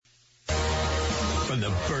from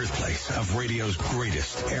the birthplace of radio's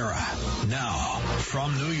greatest era. Now,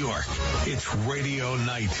 from New York, it's Radio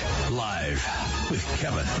Night Live with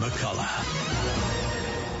Kevin McCullough.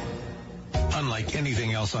 Unlike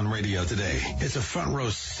anything else on radio today, it's a front row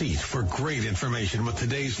seat for great information with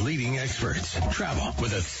today's leading experts. Travel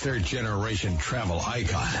with a third-generation travel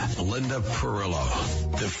icon, Linda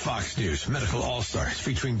Perillo. The Fox News Medical All-Stars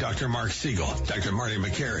featuring Dr. Mark Siegel, Dr. Marty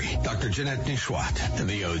McCary, Dr. Jeanette Nishwat, and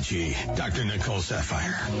the OG, Dr. Nicole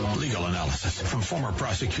Sapphire. Legal analysis from former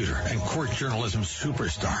prosecutor and court journalism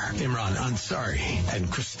superstar Imran Ansari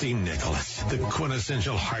and Christine Nicholas. The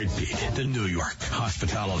quintessential heartbeat, the New York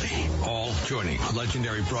hospitality. All joining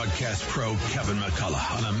legendary broadcast pro Kevin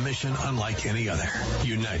McCullough on a mission unlike any other.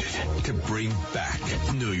 United to bring back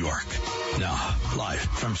New York. Now, live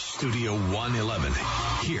from Studio 111,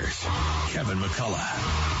 here's Kevin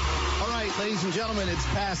McCullough. All right, ladies and gentlemen, it's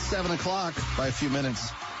past 7 o'clock by a few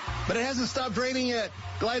minutes. But it hasn't stopped raining yet.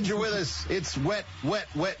 Glad you're with us. It's wet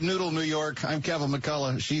noodle New York. I'm Kevin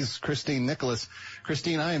McCullough. She's Christine Nicholas.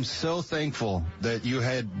 Christine, I am so thankful that you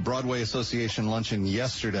had Broadway Association luncheon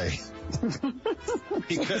yesterday.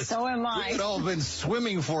 Because so am I. We've all been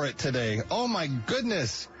swimming for it today. Oh my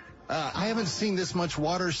goodness. I haven't seen this much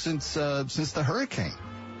water since the hurricane.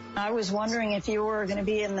 I was wondering if you were going to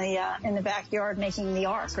be in the backyard making the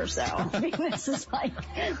ark or so. I mean, this is like,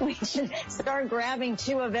 we should start grabbing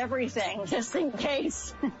 2 of everything just in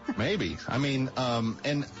case. Maybe. I mean,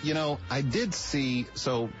 and you know, I did see,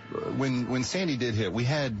 so when Sandy did hit, we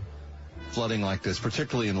had flooding like this,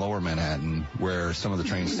 particularly in lower Manhattan, where some of the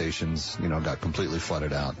train stations, you know, got completely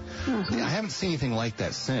flooded out. Mm-hmm. I haven't seen anything like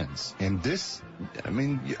that since. And this, I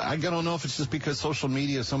mean, I don't know if it's just because social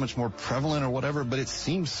media is so much more prevalent or whatever, but it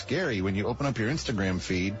seems scary when you open up your Instagram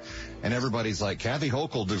feed and everybody's like, Kathy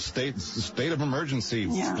Hochul, the state of emergency,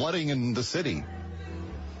 flooding in the city.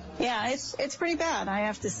 Yeah, it's pretty bad, I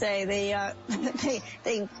have to say.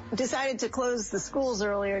 They decided to close the schools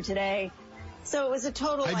earlier today. So it was a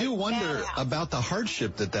total. I do wonder about the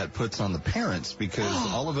hardship that puts on the parents, because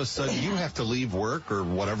all of a sudden you have to leave work or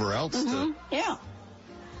whatever else to. Yeah.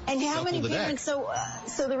 And how many parents?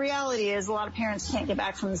 So the reality is a lot of parents can't get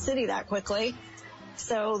back from the city that quickly.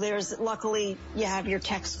 So luckily you have your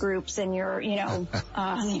text groups and you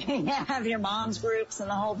have your mom's groups and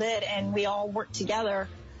the whole bit, and we all work together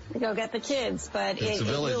to go get the kids. But it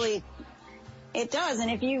really. It does, and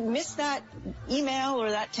if you miss that email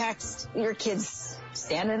or that text, your kid's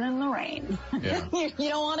standing in the rain. Yeah. You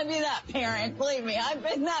don't want to be that parent. Believe me, I've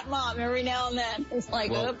been that mom every now and then. It's like,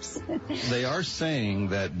 oops. They are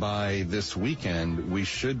saying that by this weekend, we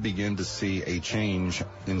should begin to see a change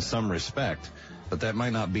in some respect, but that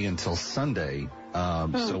might not be until Sunday.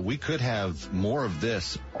 So we could have more of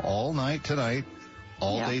this all night tonight,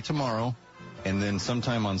 all day tomorrow. And then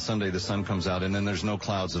sometime on Sunday, the sun comes out, and then there's no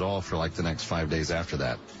clouds at all for like the next 5 days after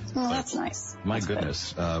that. Well, that's nice. My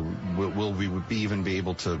goodness. Will we even be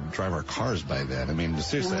able to drive our cars by then? I mean,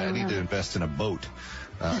 seriously, I need to invest in a boat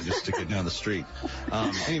just to get down the street.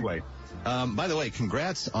 Anyway, by the way,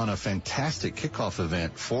 congrats on a fantastic kickoff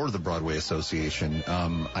event for the Broadway Association.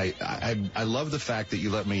 I love the fact that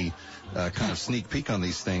you let me kind of sneak peek on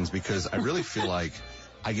these things, because I really feel like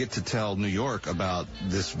I get to tell New York about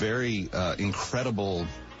this very incredible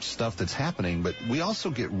stuff that's happening, but we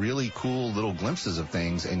also get really cool little glimpses of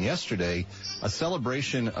things. And yesterday, a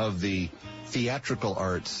celebration of the theatrical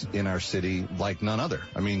arts in our city like none other.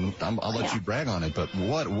 I mean, I'll let you brag on it, but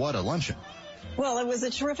what a luncheon. Well, it was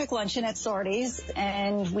a terrific luncheon at Sardi's,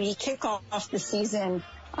 and we kick off the season,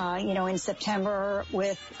 in September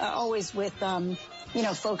with always with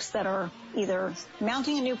folks that are either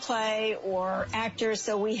mounting a new play or actors.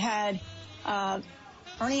 So we had Ernie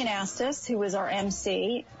Anastas, who was our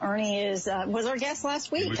MC. Ernie was our guest last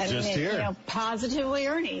week. He was just here. Positively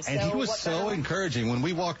Ernie. And he was so encouraging. When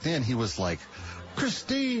we walked in, he was like,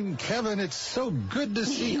 Christine, Kevin, it's so good to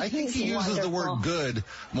see. I think he uses the word good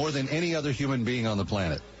more than any other human being on the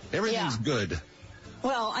planet. Everything's good.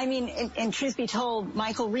 Well, I mean, and truth be told,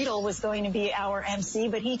 Michael Riedel was going to be our MC,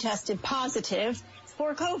 but he tested positive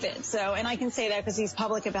for COVID. So, and I can say that because he's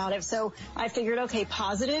public about it. So I figured, okay,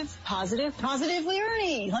 positively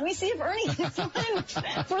Ernie. Let me see if Ernie can fill in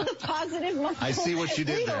for the positive Michael. I see what you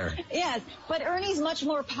did there. Yes, but Ernie's much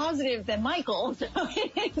more positive than Michael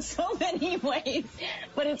in so many ways.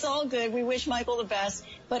 But it's all good. We wish Michael the best.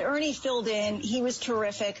 But Ernie filled in. He was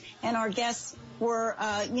terrific. And our guests were,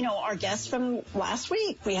 our guests from last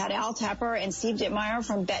week. We had Al Tepper and Steve Dittmeyer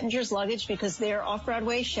from Bettinger's Luggage, because their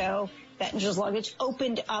Off-Broadway show, Bettinger's Luggage,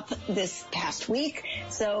 opened up this past week.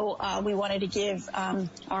 So we wanted to give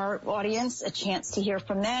our audience a chance to hear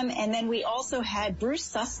from them. And then we also had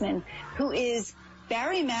Bruce Sussman, who is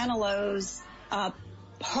Barry Manilow's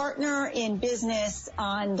partner in business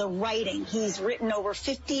on the writing. He's written over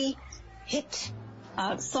 50 hit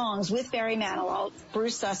songs with Barry Manilow.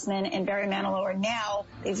 Bruce Sussman and Barry Manilow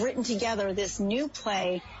they've written together this new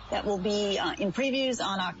play that will be in previews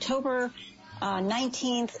on October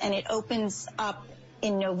 19th, and it opens up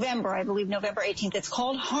in November, I believe November 18th. It's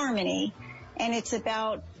called Harmony, and it's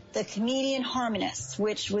about the Comedian Harmonists,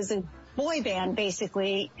 which was a boy band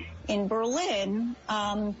basically in Berlin,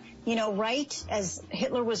 right as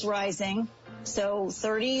Hitler was rising. So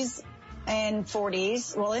 30s and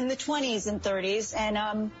 40s, well, in the 20s and 30s.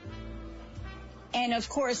 And of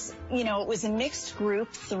course, it was a mixed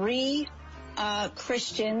group, 3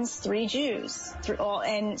 Christians, 3 Jews,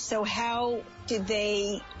 and so how did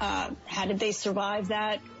they survive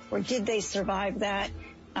that, or did they survive that?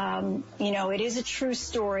 It is a true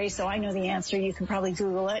story, so I know the answer. You can probably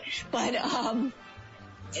Google it, but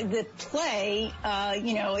the play,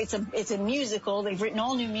 it's a musical. They've written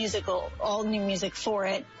all new music for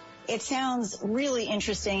it. It sounds really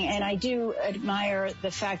interesting, and I do admire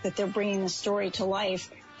the fact that they're bringing the story to life,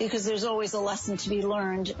 because there's always a lesson to be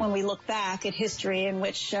learned when we look back at history, in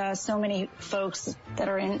which so many folks that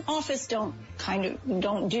are in office don't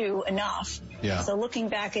do enough. Yeah. So looking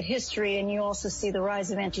back at history, and you also see the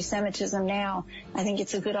rise of anti-Semitism now, I think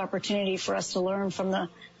it's a good opportunity for us to learn from the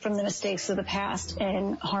mistakes of the past,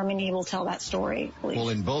 and Harmony will tell that story. Well,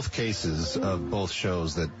 in both cases of both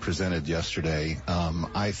shows that presented yesterday,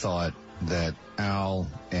 I thought that Al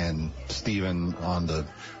and Stephen on the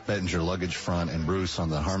Bettinger luggage front and Bruce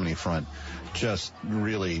on the Harmony front just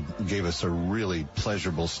really gave us a really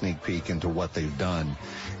pleasurable sneak peek into what they've done.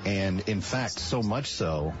 And in fact, so much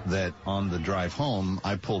so that on the drive home,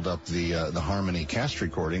 I pulled up the Harmony cast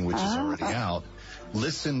recording, which is already out,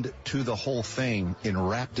 listened to the whole thing in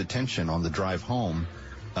rapt attention on the drive home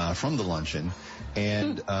from the luncheon,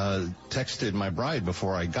 and texted my bride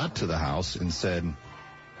before I got to the house and said,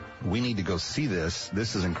 we need to go see this.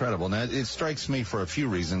 This is incredible. Now, it strikes me for a few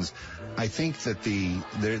reasons. I think that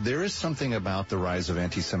there is something about the rise of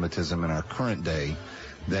anti-Semitism in our current day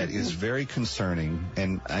that is very concerning.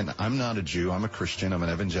 And I'm not a Jew. I'm a Christian. I'm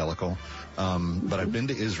an evangelical. But I've been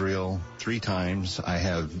to Israel 3 times. I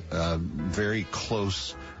have very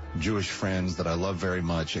close Jewish friends that I love very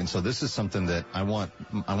much. And so this is something that I want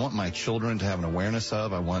my children to have an awareness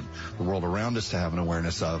of. I want the world around us to have an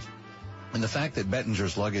awareness of. And the fact that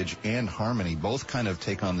Bettinger's luggage and Harmony both kind of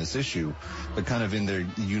take on this issue, but kind of in their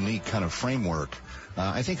unique kind of framework,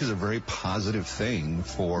 I think is a very positive thing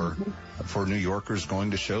for New Yorkers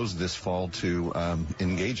going to shows this fall to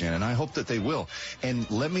engage in. And I hope that they will. And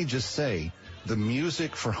let me just say, the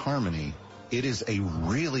music for Harmony, it is a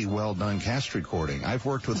really well-done cast recording. I've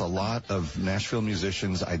worked with a lot of Nashville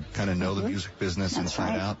musicians. I kind of know the music business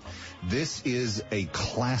inside out. This is a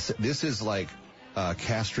classic. This is like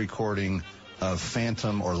cast recording of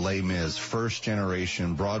Phantom or Les Mis, first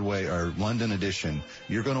generation Broadway or London edition.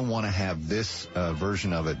 You're going to want to have this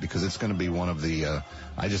version of it, because it's going to be one of the,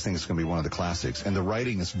 I just think it's going to be one of the classics. And the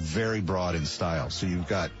writing is very broad in style. So you've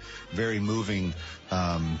got very moving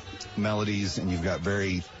melodies, and you've got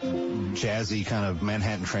very jazzy kind of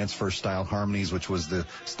Manhattan Transfer style harmonies, which was the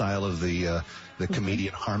style of the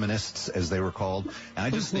comedian harmonists, as they were called. And I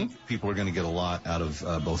just think people are going to get a lot out of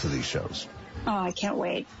both of these shows. Oh, I can't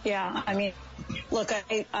wait. Yeah, I mean, look,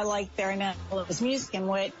 I like Barry Manilow's music, and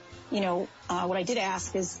what I did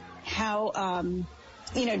ask is how,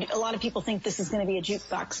 a lot of people think this is going to be a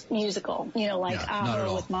jukebox musical,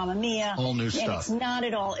 ABBA with Mamma Mia. All new stuff. And it's not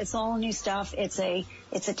at all. It's all new stuff. It's a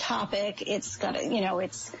topic. It's got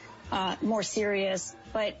it's more serious.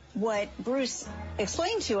 But what Bruce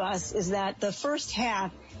explained to us is that the first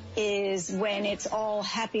half is when it's all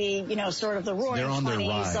happy, sort of the roaring 20s. They're on their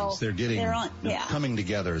rise. So they're coming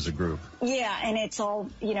together as a group. Yeah, and it's all,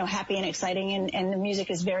 happy and exciting, and the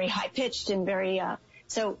music is very high-pitched and very, and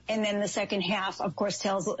then the second half, of course,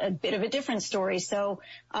 tells a bit of a different story. So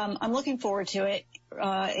I'm looking forward to it.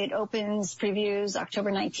 It opens previews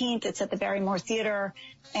October 19th. It's at the Barrymore Theater,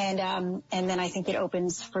 and then I think it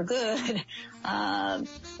opens for good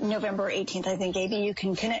November 18th. I think, AB, you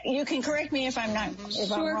can correct me if I'm not. If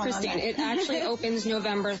I'm wrong, Christine. It actually opens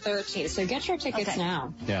November 13th. So get your tickets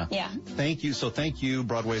now. Yeah. Thank you. So thank you,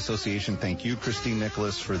 Broadway Association. Thank you, Christine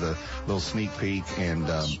Nicholas, for the little sneak peek. And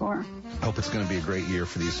sure. I hope it's going to be a great year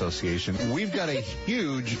for the association. We've got a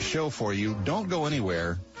huge show for you. Don't go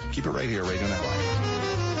anywhere. Keep it right here, Radio Night Live.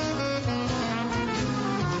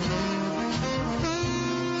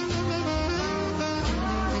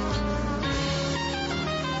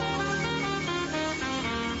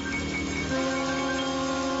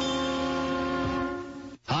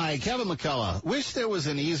 Hi, Kevin McCullough. Wish there was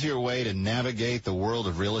an easier way to navigate the world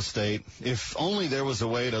of real estate. If only there was a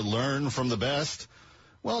way to learn from the best.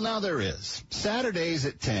 Well, now there is. Saturdays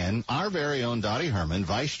at 10, our very own Dottie Herman,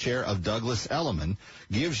 Vice Chair of Douglas Elliman,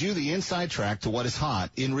 gives you the inside track to what is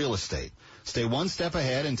hot in real estate. Stay one step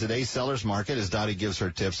ahead in today's seller's market as Dottie gives her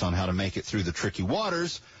tips on how to make it through the tricky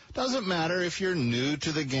waters. Doesn't matter if you're new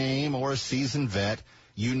to the game or a seasoned vet.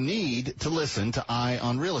 You need to listen to Eye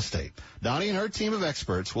on Real Estate. Dottie and her team of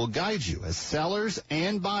experts will guide you as sellers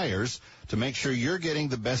and buyers to make sure you're getting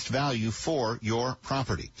the best value for your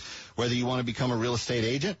property. Whether you want to become a real estate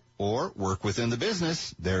agent or work within the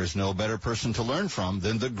business, there is no better person to learn from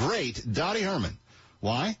than the great Dottie Herman.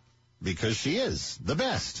 Why? Because she is the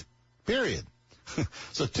best. Period.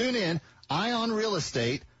 So tune in, Eye on Real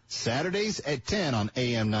Estate, Saturdays at 10 on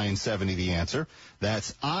AM 970 The Answer.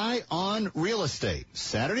 That's Eye on Real Estate,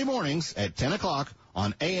 Saturday mornings at 10 o'clock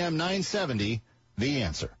on AM 970 The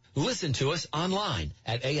Answer. Listen to us online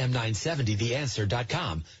at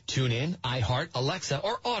am970theanswer.com. Tune in, iHeart, Alexa,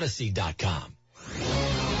 or Odyssey.com.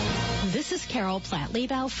 This is Carol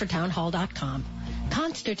Platt-Liebau for townhall.com.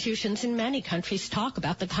 Constitutions in many countries talk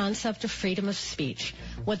about the concept of freedom of speech.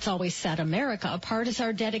 What's always set America apart is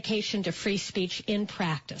our dedication to free speech in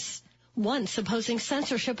practice. Once, opposing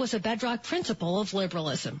censorship was a bedrock principle of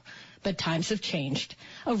liberalism. But times have changed.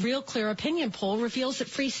 A Real Clear Opinion poll reveals that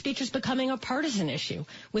free speech is becoming a partisan issue,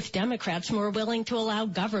 with Democrats more willing to allow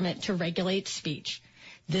government to regulate speech.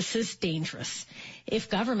 This is dangerous. If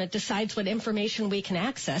government decides what information we can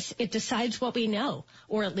access, it decides what we know,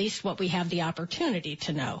 or at least what we have the opportunity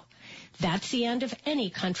to know. That's the end of any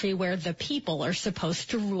country where the people are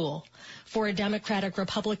supposed to rule. For a democratic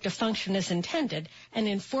republic to function as intended, an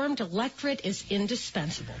informed electorate is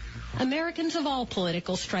indispensable. Americans of all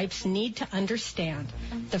political stripes need to understand.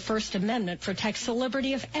 The First Amendment protects the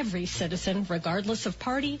liberty of every citizen, regardless of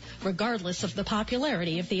party, regardless of the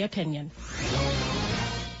popularity of the opinion.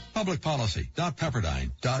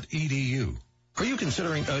 Publicpolicy.pepperdine.edu. Are you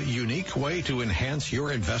considering a unique way to enhance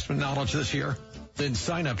your investment knowledge this year? Then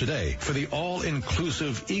sign up today for the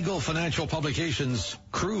all-inclusive Eagle Financial Publications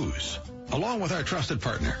Cruise. Along with our trusted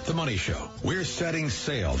partner, The Money Show, we're setting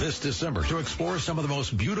sail this December to explore some of the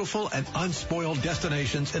most beautiful and unspoiled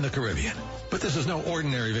destinations in the Caribbean. But this is no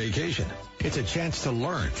ordinary vacation. It's a chance to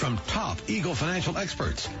learn from top Eagle financial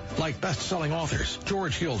experts like best-selling authors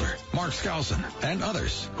George Hilder, Mark Skousen, and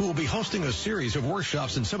others who will be hosting a series of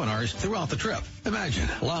workshops and seminars throughout the trip. Imagine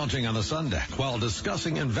lounging on the sun deck while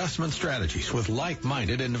discussing investment strategies with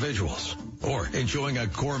like-minded individuals, or enjoying a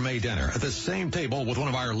gourmet dinner at the same table with one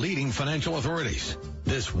of our leading financial authorities.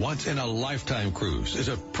 This once-in-a-lifetime cruise is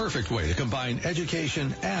a perfect way to combine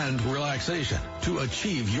education and relaxation to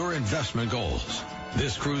achieve your investment goals.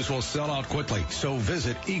 This cruise will sell out quickly, so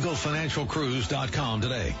visit EagleFinancialCruise.com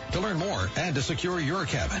today to learn more and to secure your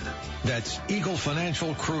cabin. That's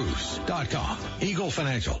EagleFinancialCruise.com. Eagle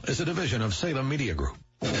Financial is a division of Salem Media Group.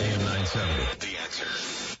 AM 970, The Answer.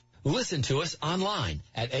 Listen to us online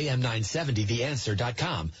at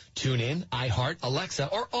am970theanswer.com. Tune in, iHeart, Alexa,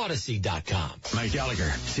 or Odyssey.com. Mike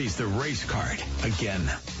Gallagher sees the race card again.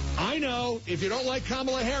 I know if you don't like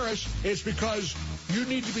Kamala Harris, it's because you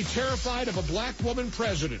need to be terrified of a black woman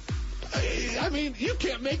president. I mean, you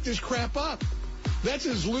can't make this crap up. That's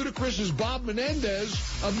as ludicrous as Bob Menendez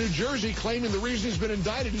of New Jersey claiming the reason he's been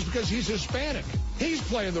indicted is because he's Hispanic. He's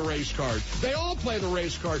playing the race card. They all play the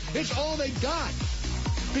race card. It's all they got.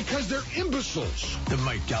 Because they're imbeciles. The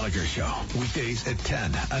Mike Gallagher Show, weekdays at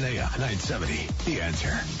 10 on AM 970. The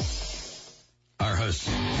Answer. Our hosts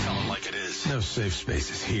tell them like it is. No safe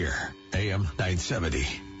spaces here. AM 970.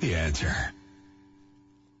 The Answer.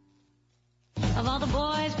 Of all the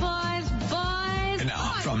boys. And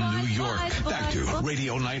now, from New York, back to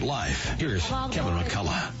Radio Night Live. Here's Kevin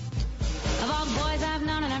McCullough. Of all the boys I've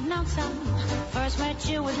known, and I've known some, first met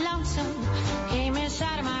you was lonesome. Came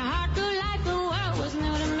inside of my heart, grew like the world was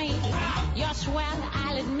new to me. You're swell,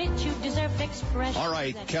 I'll admit you deserve expression. All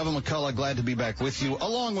right, Kevin McCullough, glad to be back with you,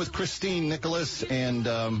 along with Christine Nicholas, and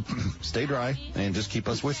stay dry and just keep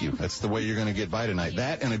us with you. That's the way you're going to get by tonight.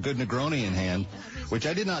 That and a good Negroni in hand, which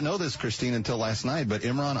I did not know this, Christine, until last night, but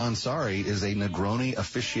Imran Ansari is a Negroni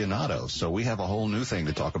aficionado, so we have a whole new thing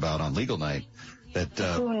to talk about on Legal Night.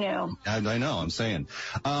 Who knew? I know, I'm saying.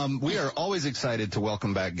 We are always excited to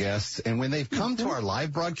welcome back guests, and when they've come to our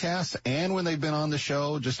live broadcasts and when they've been on the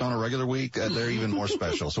show just on a regular week, they're even more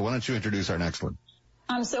special. So why don't you introduce our next one?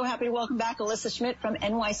 I'm so happy to welcome back Alyssa Schmidt from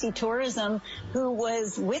NYC Tourism, who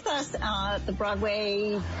was with us at the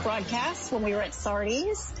Broadway broadcast when we were at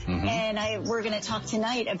Sardi's. Mm-hmm. And we're going to talk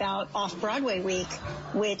tonight about Off-Broadway Week,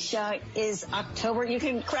 which is October, you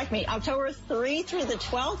can correct me, October 3 through the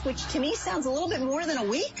 12th, which to me sounds a little bit more than a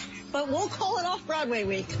week, but we'll call it Off-Broadway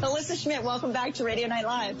Week. Alyssa Schmidt, welcome back to Radio Night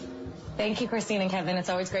Live. Thank you, Christine and Kevin. It's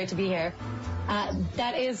always great to be here.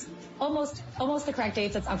 That is almost the correct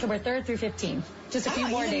dates. It's October 3rd through 15th. Just a few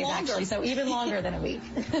more days, longer. Actually, so even longer than a week.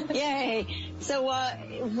 Yay. So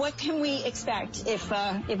what can we expect if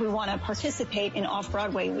we want to participate in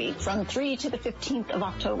Off-Broadway Week from 3 to the 15th of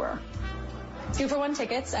October? 2-for-1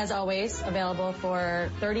 tickets, as always, available for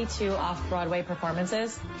 32 Off-Broadway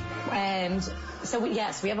performances. And so, we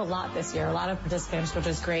have a lot this year, a lot of participants, which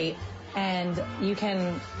is great. And you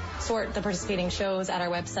can sort the participating shows at our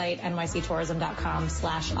website,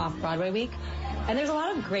 nyctourism.com/Off-Broadway Week. And there's a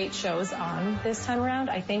lot of great shows on this time around.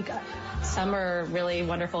 I think some are really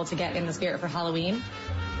wonderful to get in the spirit for Halloween.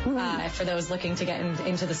 For those looking to get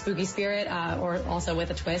into the spooky spirit, or also with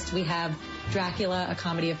a twist, we have Dracula, a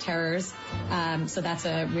comedy of terrors. So that's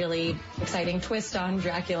a really exciting twist on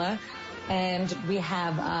Dracula. And we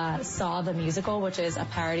have Saw the Musical, which is a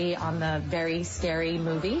parody on the very scary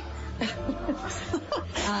movie.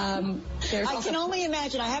 I can only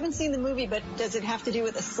imagine. I haven't seen the movie, but does it have to do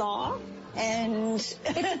with a saw? And it's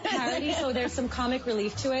a parody, so there's some comic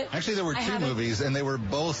relief to it. Actually, there were two movies, and they were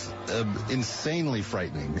both insanely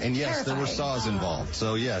frightening. And yes, terrifying. There were saws involved,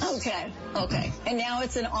 so yes. Okay. And now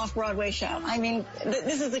it's an off-Broadway show. I mean,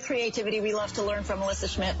 this is the creativity we love to learn from Alyssa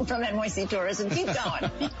Schmidt from NYC Tourism. Keep going.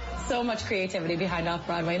 So much creativity behind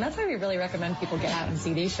Off-Broadway, and that's why we really recommend people get out and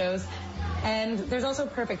see these shows. And there's also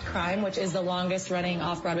Perfect Crime, which is the longest-running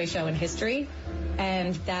off-Broadway show in history.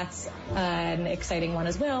 And that's an exciting one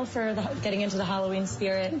as well for getting into the Halloween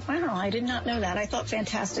spirit. Wow, I did not know that. I thought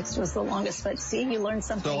Fantastics was the longest, but see, you learned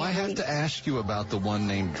something. So I have to ask you about the one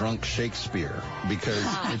named Drunk Shakespeare, because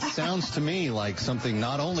it sounds to me like something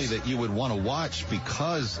not only that you would want to watch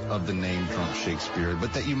because of the name Drunk Shakespeare,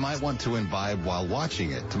 but that you might want to imbibe while watching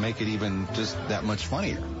it to make it even just that much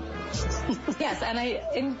funnier. Yes, and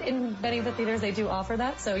in many of the theaters they do offer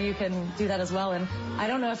that, so you can do that as well. And I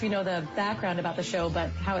don't know if you know the background about the show,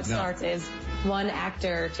 but how it starts is one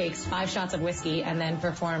actor takes 5 shots of whiskey and then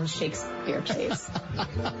performs Shakespeare plays.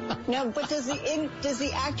 No, but does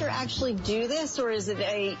the actor actually do this, or is it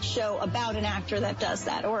a show about an actor that does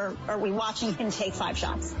that, or are we watching him take 5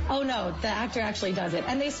 shots? Oh no, the actor actually does it,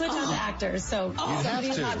 and they switch out the actors. So you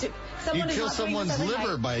have to. You kill someone's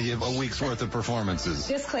liver by a week's worth of performances.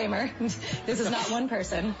 Disclaimer: this is not one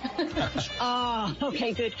person.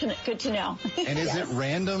 Okay, good to know. And is it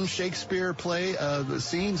random Shakespeare play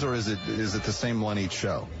scenes, or is it the same one each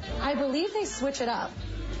show? I believe they switch it up,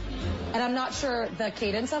 and I'm not sure the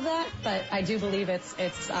cadence of that, but I do believe it's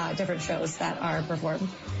different shows that are performed.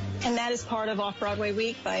 And that is part of Off-Broadway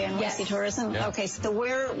Week by NYC Tourism? Yep. Okay, so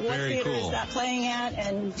what theater is that playing at?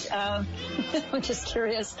 And I'm just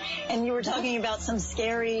curious. And you were talking about some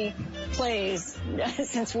scary plays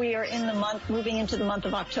since we are moving into the month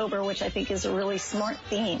of October, which I think is a really smart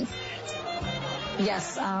theme.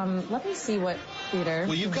 Yes, let me see what theater.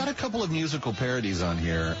 Well, you've got a couple of musical parodies on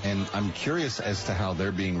here, and I'm curious as to how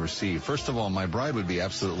they're being received. First of all, my bride would be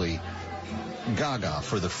absolutely gaga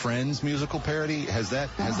for the Friends musical parody. Has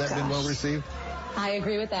that been well received? I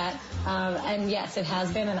agree with that. And yes, it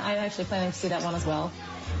has been, and I'm actually planning to see that one as well.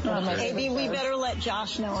 Maybe we better let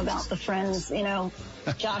Josh know about the Friends,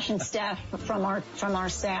 Josh and Steph from our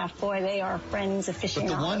staff. Boy, they are Friends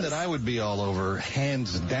aficionados. But the one that I would be all over,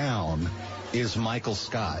 hands down, is Michael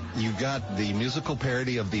Scott. You got the musical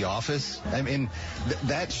parody of The Office. I mean,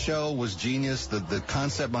 that show was genius. The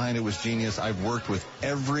concept behind it was genius. I've worked with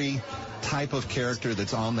every type of character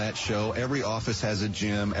that's on that show. Every office has a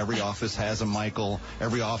Jim. Every office has a Michael.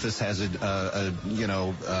 Every office has a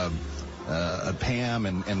Pam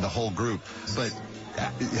and the whole group. But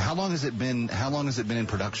how long has it been in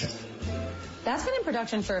production? That's been in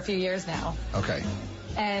production for a few years now. Okay.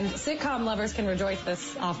 And sitcom lovers can rejoice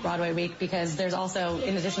this Off-Broadway week because there's also,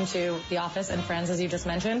 in addition to The Office and Friends, as you just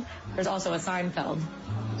mentioned, there's also a Seinfeld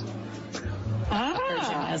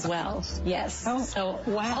version as well. Yes. Oh, so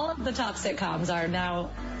all of the top sitcoms are now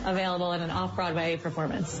available in an Off-Broadway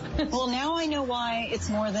performance. Well, now I know why it's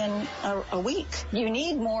more than a week. You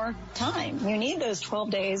need more time. You need those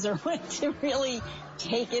 12 days or what to really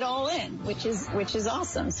take it all in, which is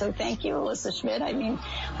awesome. So thank you, Alyssa Schmidt. I mean,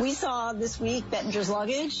 we saw this week Bettinger's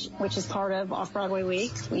Luggage, which is part of Off-Broadway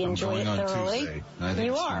Week. We enjoyed it thoroughly.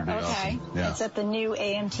 You are? Okay. Awesome. Yeah. It's at the new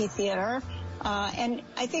AMT Theater. And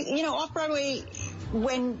I think, Off-Broadway,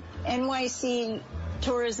 when NYC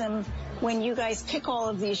Tourism, when you guys pick all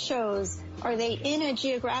of these shows, are they in a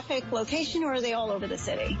geographic location or are they all over the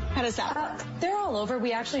city? How does that work? They're all over.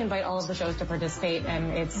 We actually invite all of the shows to participate,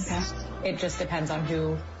 and it just depends on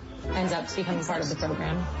who ends up becoming part of the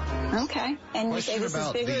program. Okay. And you say this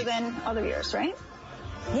is bigger than other years, right?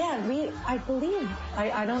 Yeah, I believe,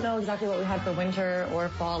 I don't know exactly what we had for winter or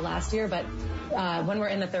fall last year, but when we're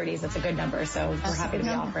in the 30s, it's a good number, so we're happy to be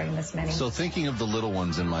offering this many. So thinking of the little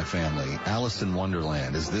ones in my family, Alice in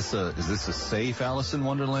Wonderland, is this a safe Alice in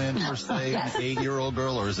Wonderland per se, an 8-year-old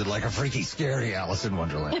girl, or is it like a freaky, scary Alice in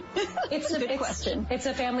Wonderland? It's a good question. It's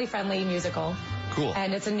a family-friendly musical. Cool.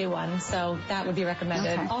 And it's a new one, so that would be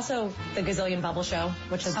recommended. Okay. Also, the Gazillion Bubble Show,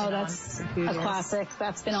 which has been that's on a classic.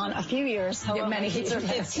 That's been on a few years. Many kids are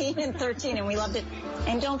 15 and 13, and we loved it.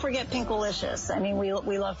 And don't forget Pinkalicious. I mean, we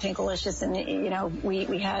love Pinkalicious, and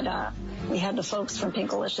we had the folks from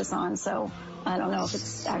Pinkalicious on, so I don't know if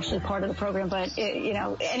it's actually part of the program, but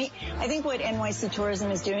I think what NYC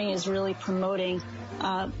Tourism is doing is really promoting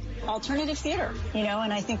alternative theater,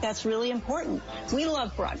 and I think that's really important. We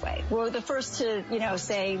love Broadway. We're the first to,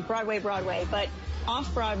 say Broadway, but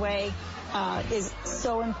Off-Broadway is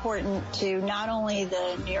so important to not only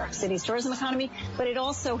the New York City's tourism economy, but it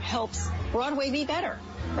also helps Broadway be better,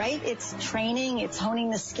 right? It's training, it's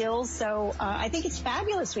honing the skills, so I think it's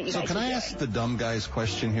fabulous what you guys are doing. So can I ask the dumb guy's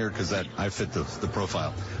question here, because I fit the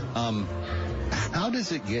profile. How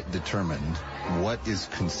does it get determined what is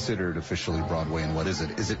considered officially Broadway and what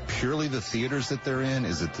isn't? Is it purely the theaters that they're in?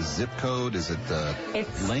 Is it the zip code? Is it the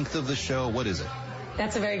length of the show? What is it?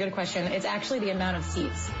 That's a very good question. It's actually the amount of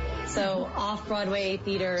seats. So off-Broadway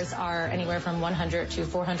theaters are anywhere from 100 to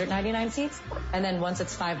 499 seats. And then once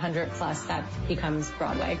it's 500 plus, that becomes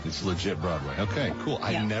Broadway. It's legit Broadway. Okay, cool.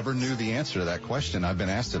 I never knew the answer to that question. I've been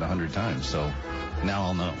asked it 100 times, so now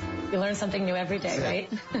I'll know. You learn something new every day, right?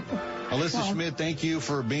 Alyssa Schmidt, thank you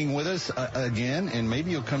for being with us again, and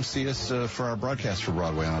maybe you'll come see us for our broadcast for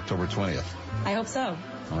Broadway on October 20th. I hope so.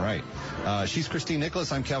 All right. She's Christine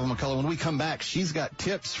Nicholas. I'm Kevin McCullough. When we come back, she's got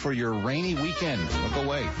tips for your rainy weekend. Look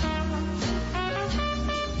away.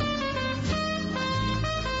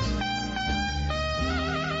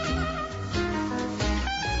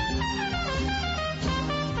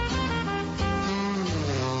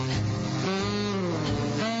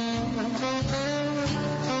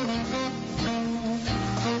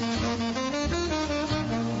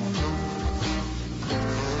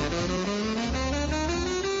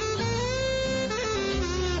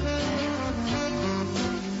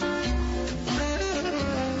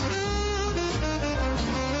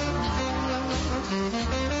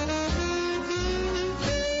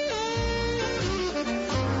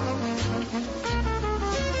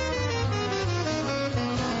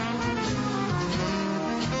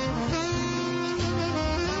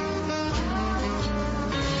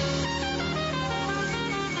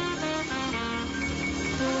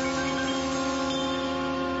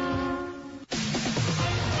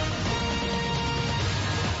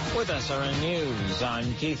 With SRN News,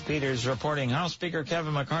 I'm Keith Peters reporting House Speaker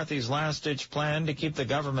Kevin McCarthy's last-ditch plan to keep the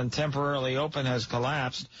government temporarily open has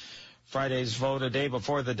collapsed. Friday's vote a day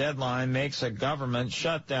before the deadline makes a government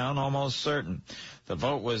shutdown almost certain. The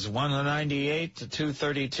vote was 198 to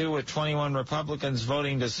 232, with 21 Republicans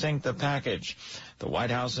voting to sink the package. The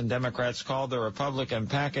White House and Democrats called the Republican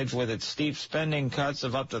package, with its steep spending cuts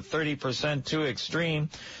of up to 30%, too extreme.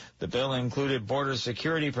 The bill included border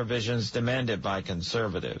security provisions demanded by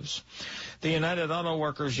conservatives. The United Auto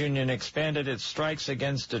Workers Union expanded its strikes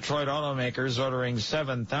against Detroit automakers, ordering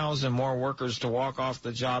 7,000 more workers to walk off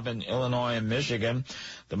the job in Illinois and Michigan.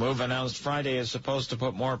 The move announced Friday is supposed to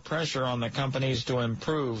put more pressure on the companies to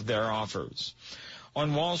improve their offers.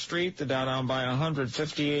 On Wall Street, the Dow down by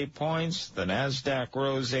 158 points, the Nasdaq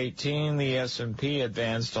rose 18, the S&P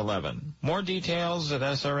advanced 11. More details at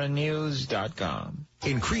srnnews.com.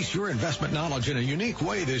 Increase your investment knowledge in a unique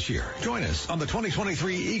way this year. Join us on the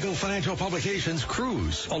 2023 Eagle Financial Publications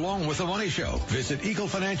Cruise, along with The Money Show. Visit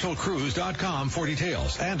EagleFinancialCruise.com for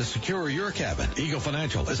details and to secure your cabin. Eagle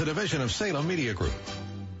Financial is a division of Salem Media Group.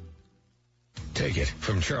 Take it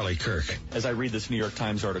from Charlie Kirk. As I read this New York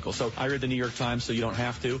Times article, so I read the New York Times so you don't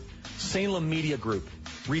have to. Salem Media Group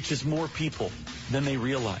reaches more people than they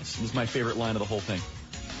realize. This is my favorite line of the whole thing.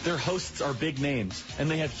 Their hosts are big names, and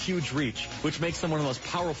they have huge reach, which makes them one of the most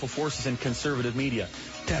powerful forces in conservative media.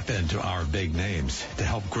 Tap into our big names to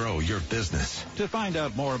help grow your business. To find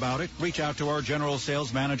out more about it, reach out to our General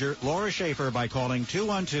Sales Manager, Laura Schaefer, by calling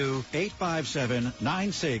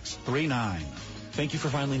 212-857-9639. Thank you for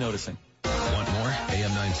finally noticing. Want more?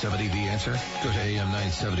 AM 970 The Answer? Go to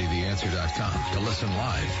AM970theanswer.com to listen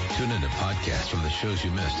live. Tune into podcasts from the shows you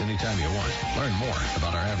missed anytime you want. Learn more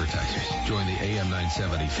about our advertisers. Join the AM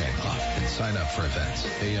 970 fan club and sign up for events.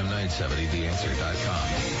 AM970theanswer.com.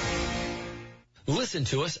 Listen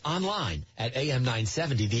to us online at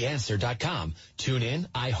am970theanswer.com. Tune in,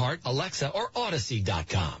 iHeart, Alexa, or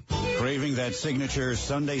Odyssey.com. Craving that signature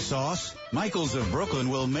Sunday sauce? Michael's of Brooklyn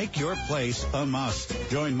will make your place a must.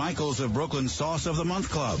 Join Michael's of Brooklyn Sauce of the Month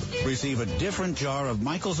Club. Receive a different jar of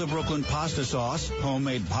Michael's of Brooklyn pasta sauce,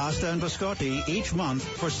 homemade pasta and biscotti each month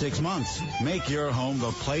for 6 months. Make your home the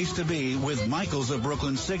place to be with Michael's of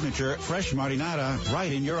Brooklyn signature fresh marinara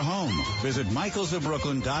right in your home. Visit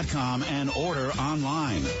michaelsofbrooklyn.com and order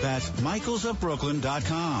online. That's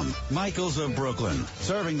michaelsofbrooklyn.com. Michael's of Brooklyn,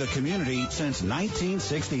 serving the community since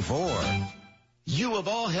 1964. You have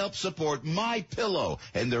all helped support MyPillow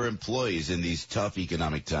and their employees in these tough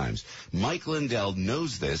economic times. Mike Lindell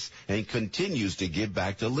knows this and continues to give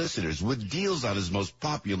back to listeners with deals on his most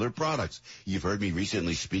popular products. You've heard me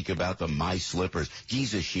recently speak about the My Slippers,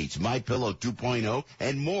 Giza Sheets, MyPillow 2.0,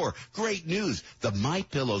 and more. Great news. The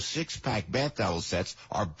MyPillow 6-pack bath towel sets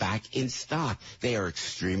are back in stock. They are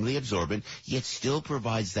extremely absorbent, yet still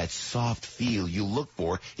provides that soft feel you look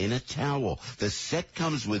for in a towel. The set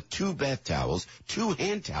comes with 2 bath towels, 2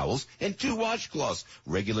 hand towels, and 2 washcloths.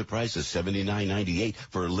 Regular price is $79.98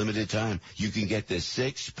 for a limited time. You can get this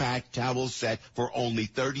 6-pack towel set for only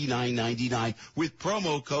 $39.99 with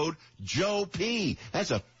promo code Joe P.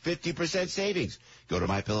 That's a 50% savings. Go to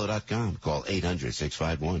MyPillow.com. Call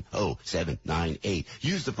 800-651-0798.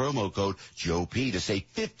 Use the promo code Joe P to save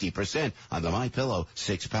 50% on the MyPillow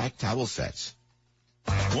 6-pack towel sets.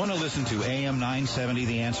 Want to listen to AM 970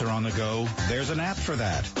 The Answer on the go? There's an app for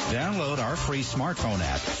that. Download our free smartphone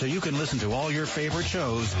app so you can listen to all your favorite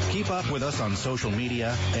shows, keep up with us on social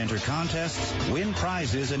media, enter contests, win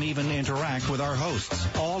prizes, and even interact with our hosts,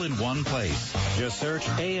 all in one place. Just search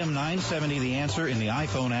AM 970 The Answer in the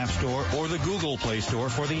iPhone App Store or the Google Play Store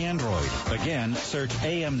for the Android. Again, search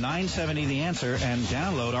AM 970 The Answer and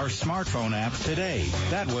download our smartphone app today.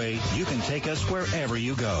 That way, you can take us wherever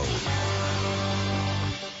you go.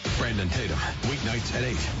 Brandon Tatum, weeknights at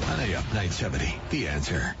 8 on AM 970. The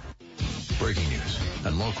Answer. Breaking news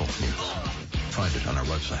and local news. Find it on our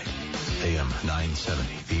website,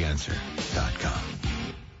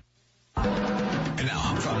 am970theanswer.com. And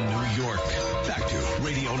now, from New York, back to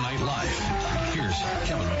Radio Night Live. Here's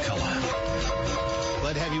Kevin McCullough.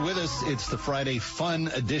 Glad to have you with us. It's the Friday fun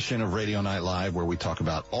edition of Radio Night Live, where we talk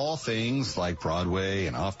about all things like Broadway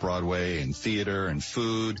and Off-Broadway and theater and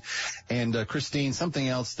food. And Christine, something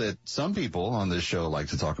else that some people on this show like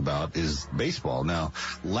to talk about is baseball. Now,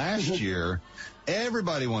 last year,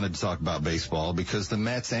 everybody wanted to talk about baseball because the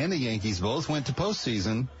Mets and the Yankees both went to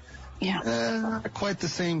postseason. Yeah. Quite the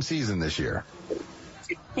same season this year.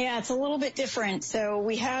 Yeah, it's a little bit different. So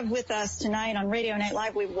we have with us tonight on Radio Night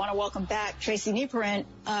Live, we want to welcome back Tracy Nieporent.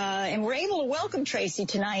 And we're able to welcome Tracy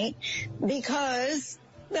tonight because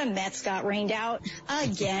the Mets got rained out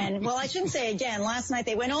again. Well, I shouldn't say again. Last night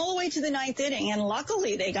they went all the way to the 9th inning, and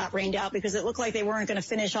luckily they got rained out because it looked like they weren't going to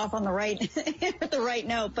finish off on the right the right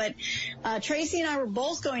note. But Tracy and I were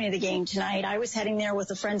both going to the game tonight. I was heading there with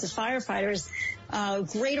the Friends of Firefighters, a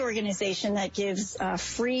great organization that gives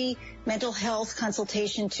free mental health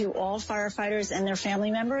consultation to all firefighters and their family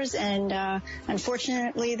members. And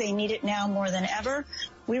unfortunately, they need it now more than ever.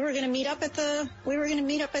 We were going to meet up at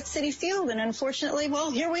Citi Field, and unfortunately,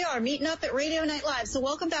 well, here we are meeting up at Radio Night Live. So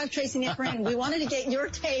welcome back, Tracy Nieporent. We wanted to get your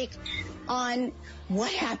take on what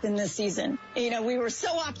happened this season. You know, we were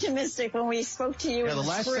so optimistic when we spoke to you. Yeah, the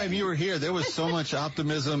last time you were here, there was so much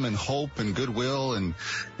optimism and hope and goodwill, and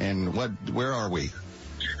where are we?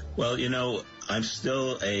 Well, you know, I'm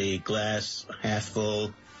still a glass half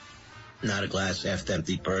full, not a glass half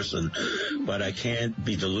empty person, but I can't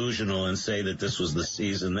be delusional and say that this was the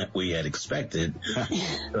season that we had expected,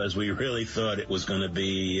 because we really thought it was going to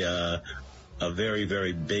be a very,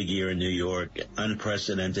 very big year in New York,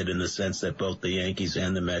 unprecedented in the sense that both the Yankees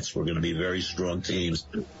and the Mets were going to be very strong teams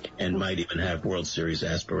and might even have World Series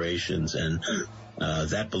aspirations. And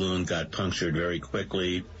that balloon got punctured very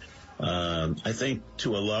quickly. I think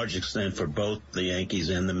to a large extent for both the Yankees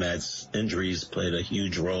and the Mets, injuries played a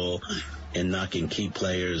huge role in knocking key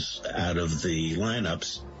players out of the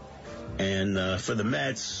lineups. And for the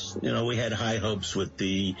Mets, you know, we had high hopes with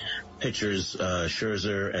the pitchers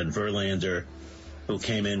Scherzer and Verlander, who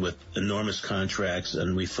came in with enormous contracts,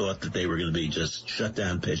 and we thought that they were going to be just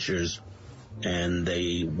shutdown pitchers, and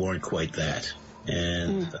they weren't quite that.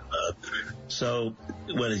 And so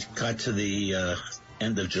when it got to the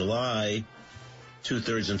end of July,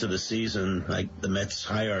 2/3 into the season, like the Mets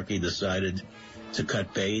hierarchy decided to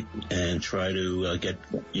cut bait and try to get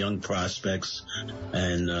young prospects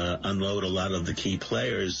and unload a lot of the key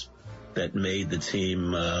players that made the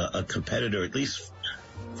team a competitor, at least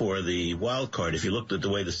for the wild card. If you looked at the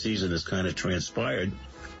way the season has kind of transpired,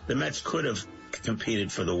 the Mets could have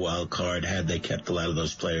competed for the wild card had they kept a lot of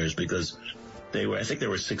those players, because I think they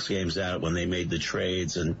were 6 games out when they made the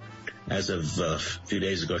trades, and as of a few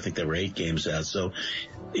days ago, I think they were 8 games out. So,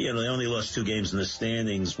 they only lost 2 games in the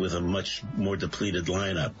standings with a much more depleted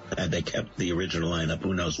lineup. Had they kept the original lineup,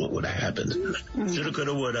 who knows what would have happened. Shoulda,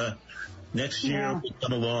 coulda, woulda. Next year, we'll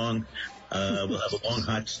come along. We'll have a long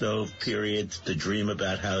hot stove period to dream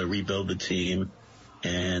about how to rebuild the team.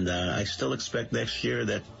 And I still expect next year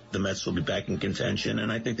that the Mets will be back in contention,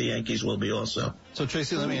 and I think the Yankees will be also. So,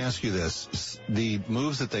 Tracy, let me ask you this. The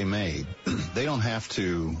moves that they made, they don't have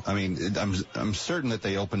to, I'm certain that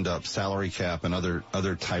they opened up salary cap and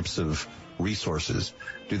other types of resources.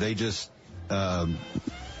 Do they just, do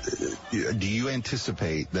you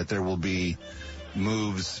anticipate that there will be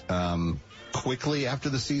moves quickly after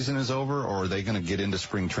the season is over, or are they going to get into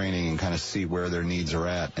spring training and kind of see where their needs are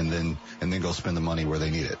at and then go spend the money where they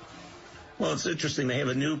need it? Well, it's interesting. They have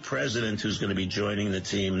a new president who's going to be joining the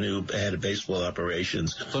team, new head of baseball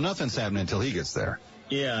operations. So nothing's happening until he gets there.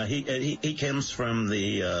 Yeah, he comes from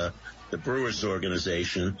the Brewers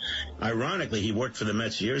organization. Ironically, he worked for the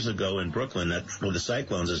Mets years ago in Brooklyn for the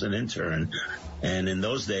Cyclones as an intern. And in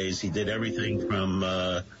those days, he did everything from,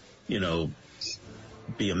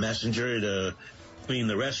 be a messenger to clean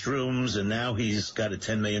the restrooms. And now he's got a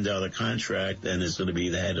 $10 million contract and is going to be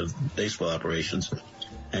the head of baseball operations.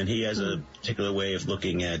 And he has a particular way of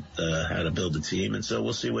looking at how to build a team. And so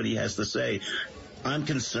we'll see what he has to say. I'm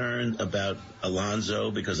concerned about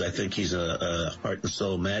Alonso because I think he's a heart and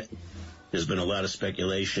soul Met. There's been a lot of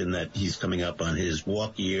speculation that he's coming up on his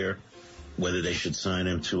walk year, whether they should sign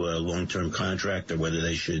him to a long-term contract or whether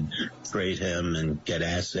they should trade him and get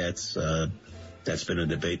assets. That's been a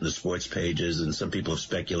debate in the sports pages, and some people have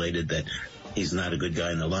speculated that he's not a good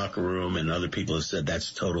guy in the locker room, and other people have said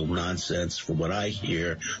that's total nonsense. From what I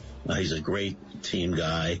hear, he's a great team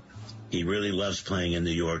guy. He really loves playing in New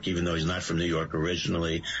York, even though he's not from New York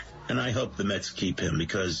originally. And I hope the Mets keep him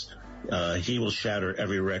because he will shatter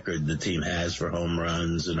every record the team has for home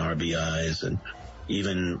runs and RBIs and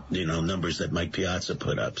even, numbers that Mike Piazza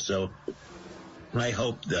put up. So I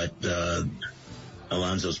hope that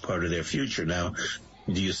Alonso's part of their future. Now,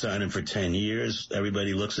 do you sign him for 10 years?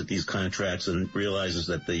 Everybody looks at these contracts and realizes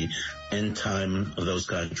that the end time of those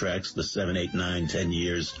contracts, the 7, 8, 9, 10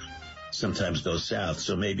 years, sometimes goes south.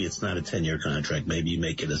 So maybe it's not a 10-year contract. Maybe you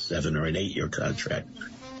make it a 7 or an 8-year contract,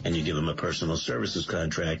 and you give him a personal services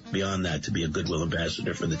contract beyond that to be a goodwill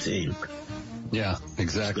ambassador for the team. Yeah,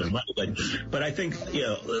 exactly. But I think,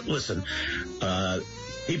 listen,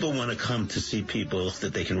 people want to come to see people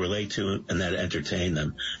that they can relate to and that entertain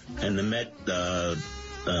them. And the Met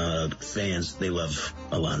fans, they love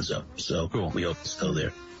Alonso. So cool. We hope he's still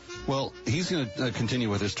there. Well, he's going to continue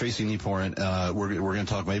with us, Tracy Neporin. We're going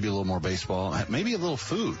to talk maybe a little more baseball, maybe a little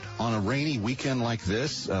food. On a rainy weekend like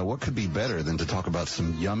this, what could be better than to talk about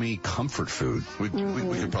some yummy comfort food? We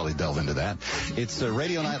could probably delve into that. It's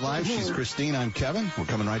Radio Night Live. She's Christine. I'm Kevin. We're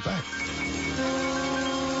coming right back.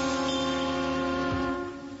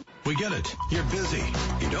 We get it. You're busy.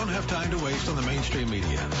 You don't have time to waste on the mainstream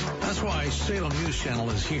media. That's why Salem News Channel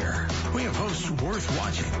is here. We have hosts worth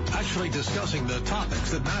watching, actually discussing the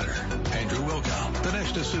topics that matter. Andrew Wilkow,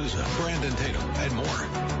 Dinesh D'Souza, Brandon Tatum, and more.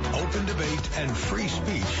 Open debate and free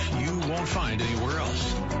speech you won't find anywhere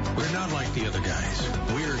else. We're not like the other guys.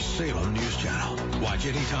 We're Salem News Channel. Watch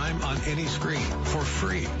anytime on any screen for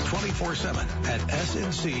free 24/7 at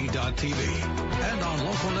snc.tv and on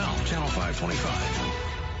Local Now, Channel 525.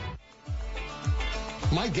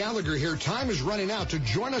 Mike Gallagher here. Time is running out to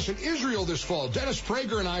join us in Israel this fall. Dennis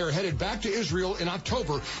Prager and I are headed back to Israel in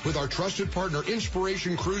October with our trusted partner,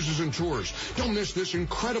 Inspiration Cruises and Tours. Don't miss this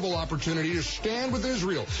incredible opportunity to stand with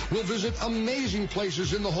Israel. We'll visit amazing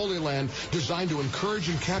places in the Holy Land designed to encourage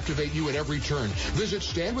and captivate you at every turn. Visit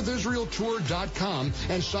standwithisraeltour.com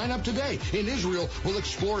and sign up today. In Israel, we'll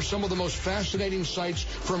explore some of the most fascinating sites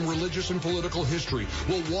from religious and political history.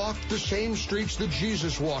 We'll walk the same streets that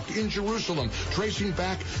Jesus walked in Jerusalem, tracing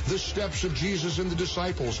back the steps of Jesus and the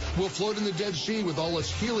disciples. We'll float in the Dead Sea with all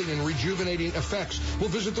its healing and rejuvenating effects. We'll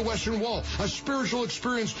visit the Western Wall, a spiritual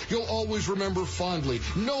experience you'll always remember fondly.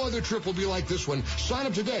 No other trip will be like this one. Sign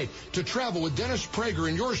up today to travel with Dennis Prager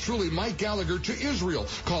and yours truly, Mike Gallagher, to Israel.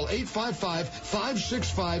 Call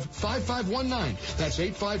 855-565-5519. That's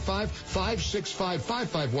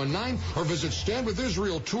 855-565-5519. Or visit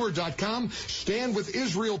standwithisraeltour.com,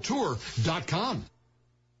 standwithisraeltour.com.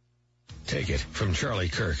 Take it from Charlie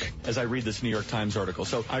Kirk. As I read this New York Times article,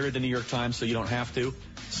 so I read the New York Times so you don't have to.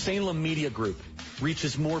 Salem Media Group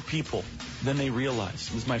reaches more people than they realize.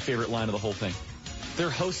 This is my favorite line of the whole thing.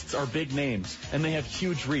 Their hosts are big names, and they have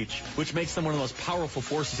huge reach, which makes them one of the most powerful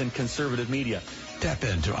forces in conservative media. Tap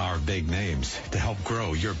into our big names to help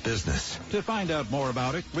grow your business. To find out more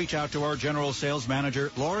about it, reach out to our General Sales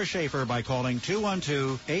Manager, Laura Schaefer, by calling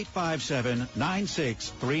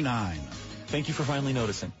 212-857-9639. Thank you for finally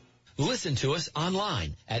noticing. Listen to us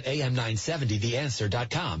online at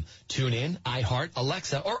am970theanswer.com. Tune in, iHeart,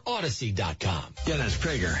 Alexa, or Odyssey.com. Dennis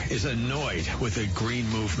Prager is annoyed with the green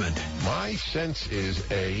movement. My sense is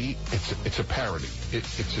it's a parody.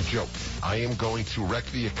 It's a joke. I am going to wreck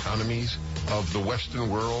the economies of the Western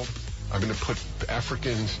world. I'm going to put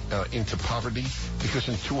Africans into poverty because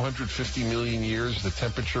in 250 million years, the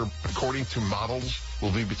temperature, according to models,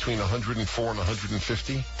 will be between 104 and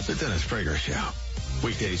 150. The Dennis Prager Show.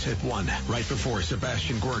 Weekdays at 1, right before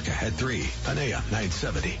Sebastian Gorka at 3 on AM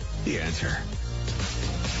 970. The Answer.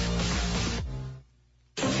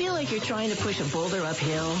 Feel like you're trying to push a boulder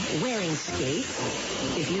uphill wearing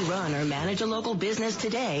skates? If you run or manage a local business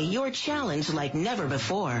today, you're challenged like never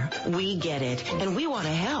before. We get it, and we want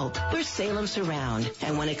to help. We're Salem Surround,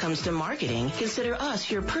 and when it comes to marketing, consider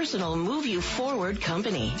us your personal move you forward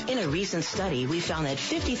company. In a recent study, we found that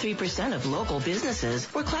 53% of local businesses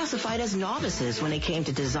were classified as novices when it came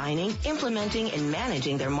to designing, implementing, and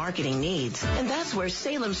managing their marketing needs. And that's where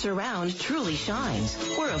Salem Surround truly shines.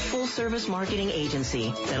 We're a full-service marketing agency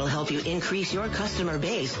that'll help you increase your customer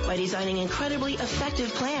base by designing incredibly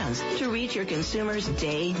effective plans to reach your consumers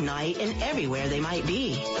day, night, and everywhere they might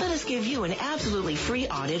be. Let us give you an absolutely free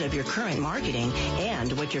audit of your current marketing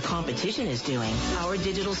and what your competition is doing. Our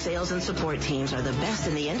digital sales and support teams are the best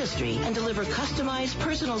in the industry and deliver customized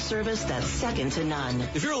personal service that's second to none.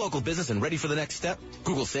 If you're a local business and ready for the next step,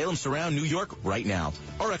 Google Salem Surround New York right now.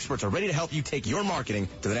 Our experts are ready to help you take your marketing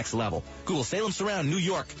to the next level. Google Salem Surround New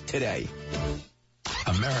York today.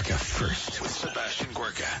 America First with Sebastian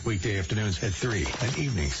Gorka. Weekday afternoons at 3 and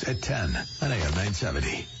evenings at 10 on AM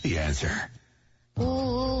 970. The Answer. Ooh,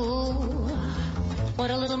 what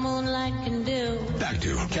a little moonlight can do. Back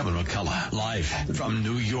to Kevin McCullough, live from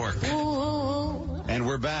New York. Ooh. And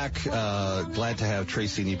we're back. Glad to have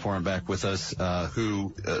Tracy Neporn back with us,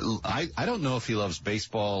 who I don't know if he loves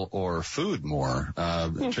baseball or food more.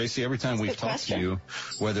 Tracy, every time we've talked to you,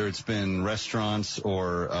 whether it's been restaurants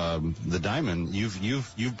or the Diamond,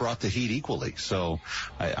 you've brought the heat equally. So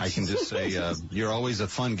I can just say you're always a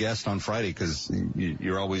fun guest on Friday because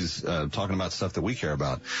you're always talking about stuff that we care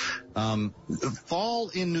about. Fall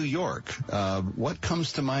in New York. What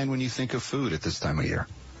comes to mind when you think of food at this time of year?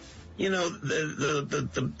 You know,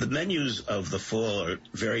 the menus of the fall are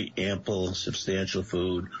very ample, substantial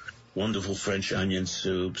food, wonderful French onion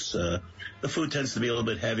soups. The food tends to be a little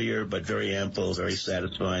bit heavier, but very ample, very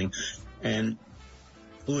satisfying. And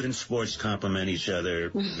food and sports complement each other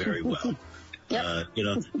very well. Yep.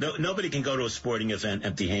 Nobody can go to a sporting event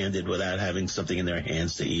empty-handed without having something in their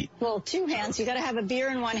hands to eat. Well, two hands. You got to have a beer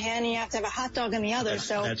in one hand, and you have to have a hot dog in the other. That's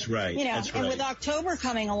right. That's right. And with October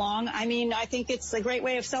coming along, I mean, I think it's a great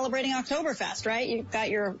way of celebrating Oktoberfest, right? You've got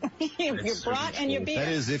your brat and your beer.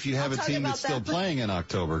 That is, if you have a team that's still playing in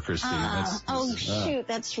October, Christine. Shoot,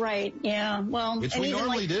 that's right. Yeah. Well, which we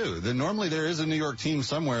normally do. Normally there is a New York team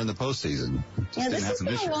somewhere in the postseason. Yeah, this has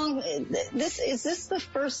been a long. This is the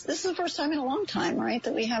first time in a long time, right,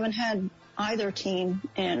 that we haven't had either team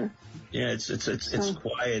in. Yeah, it's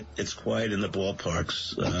quiet. It's quiet in the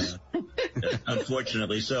ballparks,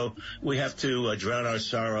 unfortunately. So we have to drown our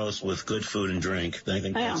sorrows with good food and drink. I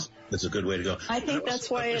think that's a good way to go. I think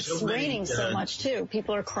that's why it's raining so much too.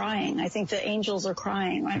 People are crying. I think the Angels are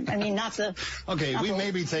crying. Right? I mean, not the. Okay, we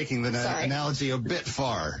may be taking the analogy a bit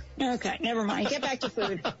far. Okay, never mind. Get back to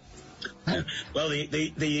food. Well,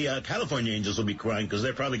 the California Angels will be crying because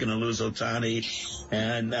they're probably going to lose Ohtani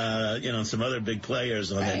and some other big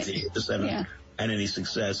players on that team. Just haven't had any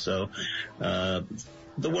success. So the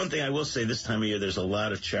one thing I will say, this time of year there's a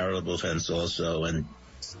lot of charitable events also, and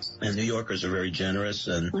New Yorkers are very generous,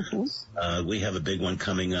 and we have a big one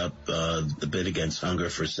coming up, the Bid Against Hunger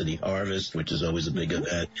for City Harvest, which is always a big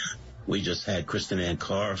event. we just had Kristen Ann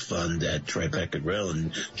Carr Fund at Tribeca Grill,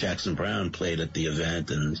 and Jackson Brown played at the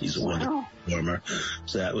event, and he's a wonderful performer.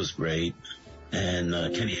 So that was great. And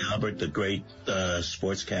Kenny Albert, the great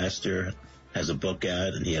sportscaster, has a book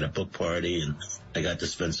out, and he had a book party, and I got to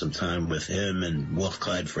spend some time with him and Wolf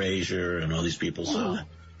Clyde Frazier and all these people. So,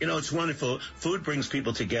 you know, it's wonderful. Food brings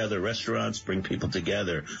people together. Restaurants bring people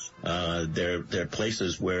together. They're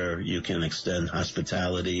places where you can extend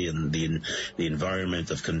hospitality and the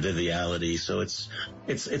environment of conviviality. So it's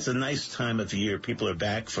a nice time of year. People are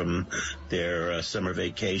back from their summer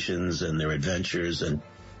vacations and their adventures, and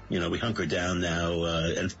you know, we hunker down now,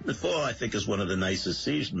 and the fall, I think, is one of the nicest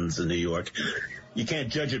seasons in New York. You can't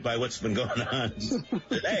judge it by what's been going on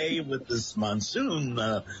today with this monsoon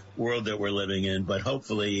world that we're living in, but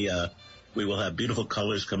hopefully we will have beautiful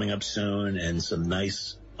colors coming up soon and some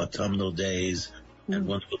nice autumnal days and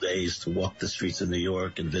wonderful days to walk the streets of New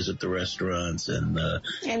York and visit the restaurants.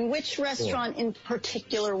 And which restaurant in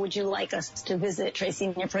particular would you like us to visit, Tracy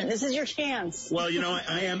Niffrin? This is your chance. Well, you know,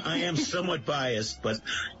 I am somewhat biased, but,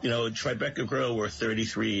 you know, Tribeca Grill, we're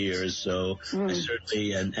 33 years, so I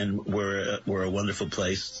certainly, and we're a wonderful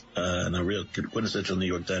place, and a real quintessential New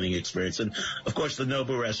York dining experience. And, of course, the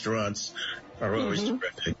Nobu restaurants are always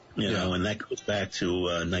terrific, you know, and that goes back to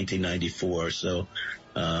 1994, so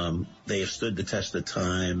they have stood the test of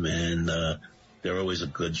time, and they're always a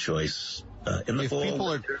good choice. In the fall,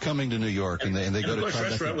 people are coming to New York and they go to Tribeca.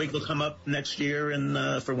 Restaurant Week will come up next year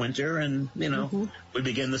and for winter, and you know we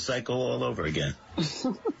begin the cycle all over again.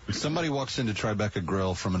 Somebody walks into Tribeca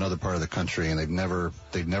Grill from another part of the country and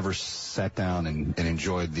they've never sat down and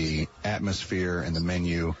enjoyed the atmosphere and the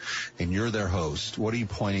menu, and you're their host. What are you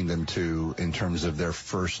pointing them to in terms of their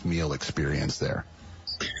first meal experience there?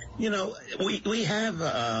 You know, we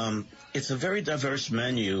have, it's a very diverse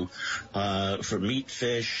menu, for meat,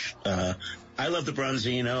 fish. I love the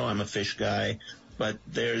Bronzino. I'm a fish guy, but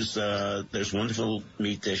there's wonderful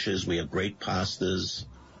meat dishes. We have great pastas.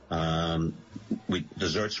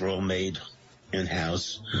 Desserts are all made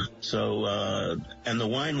in-house. So, and the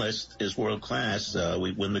wine list is world class.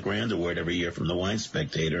 We win the Grand Award every year from the Wine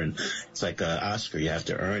Spectator, and it's like an Oscar. You have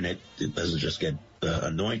to earn it. It doesn't just get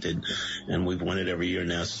anointed, and we've won it every year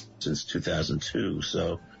now since 2002.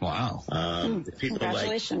 So, wow. People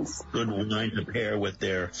Congratulations. like good wine to pair with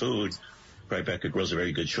their food. Tribeca Grill's a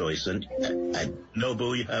very good choice. And at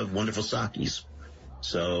Nobu, you have wonderful sakis.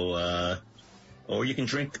 So, or you can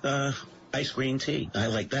drink ice green tea. I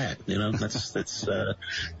like that. You know, that's and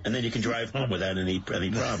then you can drive home without any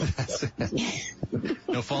problem.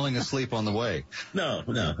 No falling asleep on the way. No.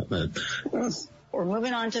 We're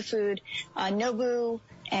moving on to food. Nobu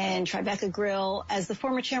and Tribeca Grill, as the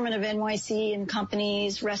former chairman of NYC and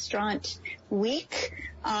Company's Restaurant Week,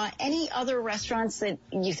 any other restaurants that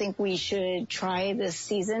you think we should try this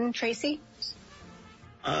season, Tracy?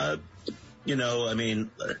 You know, I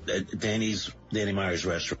mean, Danny Meyer's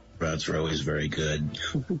restaurants are always very good.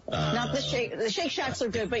 Not the Shake Shacks are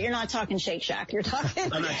good, but you're not talking Shake Shack. You're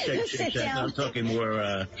talking. I'm not Shake Shack. I'm talking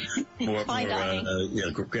more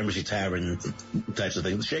Gramercy Tavern types of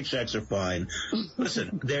things. The Shake Shacks are fine.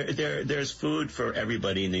 Listen, there's food for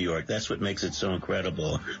everybody in New York. That's what makes it so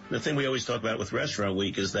incredible. The thing we always talk about with Restaurant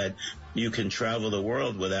Week is that you can travel the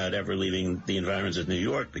world without ever leaving the environs of New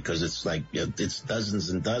York, because it's like, it's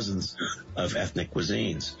dozens and dozens of ethnic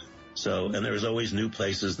cuisines. So, and there's always new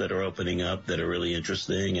places that are opening up that are really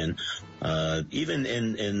interesting. And even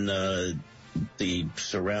in the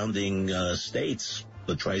surrounding states,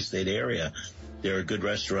 the tri-state area, there are good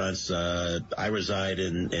restaurants. I reside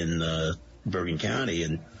in Bergen County,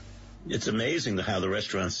 and it's amazing how the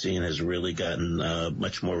restaurant scene has really gotten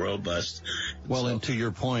much more robust. Well, and to your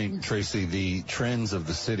point, Tracy, the trends of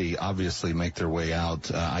the city obviously make their way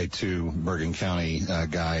out. I, too, Bergen County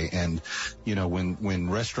guy, and, you know, when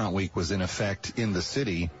Restaurant Week was in effect in the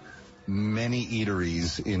city, many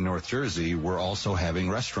eateries in North Jersey were also having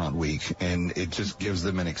Restaurant Week, and it just gives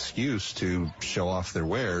them an excuse to show off their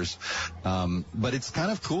wares. But it's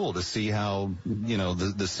kind of cool to see how, you know,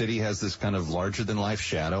 the city has this kind of larger-than-life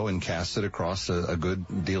shadow and casts it across a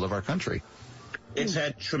good deal of our country. It's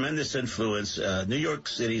had tremendous influence. New York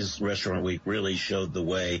City's Restaurant Week really showed the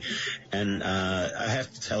way. And I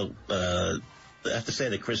have to tell have to say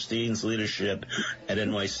that Christine's leadership at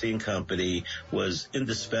NYC and Company was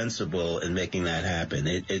indispensable in making that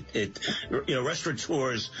happen.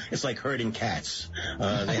 Restaurateurs, it's like herding cats.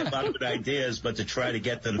 They have a lot of good ideas, but to try to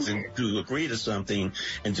get them to agree to something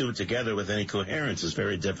and do it together with any coherence is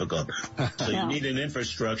very difficult. So you need an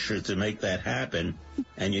infrastructure to make that happen,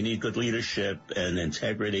 and you need good leadership and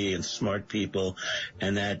integrity and smart people,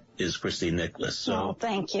 and that is Christine Nicholas. So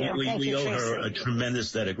thank you. We owe her a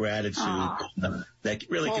tremendous debt of gratitude that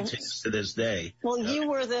really continues to this day. Well, you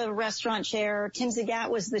were the restaurant chair. Tim Zagat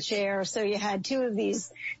was the chair. So you had two of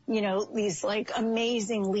these, these like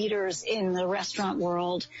amazing leaders in the restaurant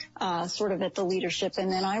world, sort of at the leadership.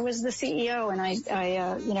 And then I was the CEO, and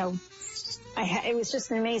it was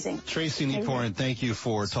just amazing. Tracy Neporin, thank you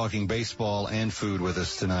for talking baseball and food with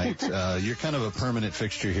us tonight. You're kind of a permanent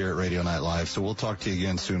fixture here at Radio Night Live, so we'll talk to you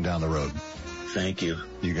again soon down the road. Thank you.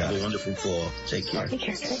 You got Have it. a wonderful fall. Take care.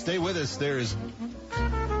 Stay with us. There is...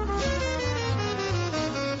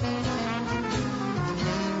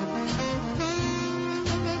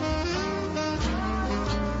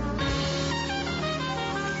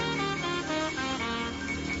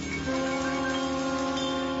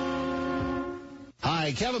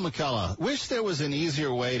 Hi, Kevin McCullough. Wish there was an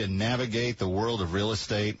easier way to navigate the world of real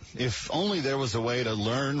estate. If only there was a way to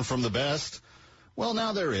learn from the best. Well,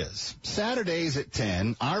 now there is. Saturdays at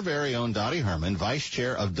 10, our very own Dottie Herman, Vice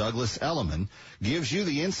Chair of Douglas Elliman, gives you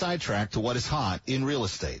the inside track to what is hot in real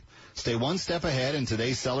estate. Stay one step ahead in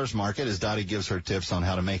today's seller's market as Dottie gives her tips on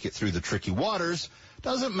how to make it through the tricky waters.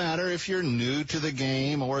 Doesn't matter if you're new to the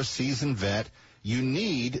game or a seasoned vet. You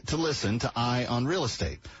need to listen to Eye on Real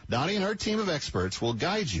Estate. Dottie and her team of experts will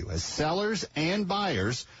guide you as sellers and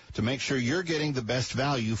buyers to make sure you're getting the best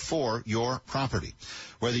value for your property.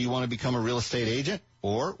 Whether you want to become a real estate agent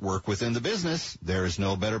or work within the business, there is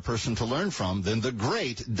no better person to learn from than the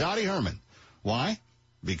great Dottie Herman. Why?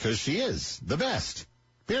 Because she is the best.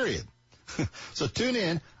 Period. So tune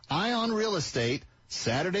in, Eye on Real Estate,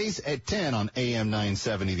 Saturdays at 10 on AM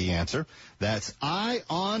 970, The Answer. That's Eye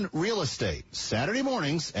on Real Estate, Saturday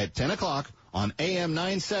mornings at 10 o'clock on AM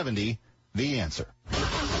 970, The Answer.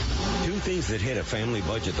 Two things that hit a family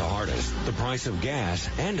budget the hardest, the price of gas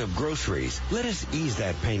and of groceries. Let us ease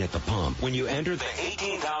that pain at the pump when you enter the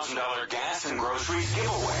 $18,000 gas and groceries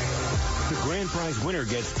giveaway. The grand prize winner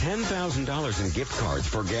gets $10,000 in gift cards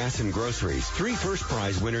for gas and groceries. 3 first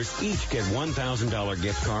prize winners each get $1,000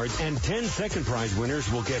 gift cards, and 10 second prize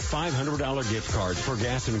winners will get $500 gift cards for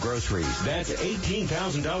gas and groceries. That's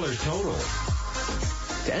 $18,000 total.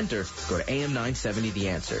 To enter, go to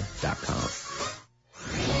am970theanswer.com.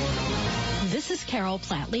 This is Carol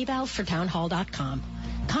Platt-Liebau for townhall.com.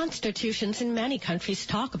 Constitutions in many countries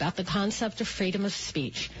talk about the concept of freedom of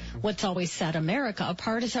speech. What's always set America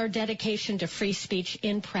apart is our dedication to free speech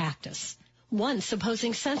in practice. Once,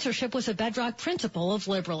 opposing censorship was a bedrock principle of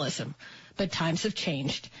liberalism. But times have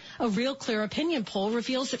changed. A Real Clear Opinion poll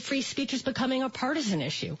reveals that free speech is becoming a partisan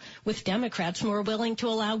issue, with Democrats more willing to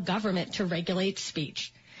allow government to regulate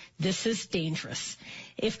speech. This is dangerous.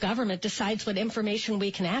 If government decides what information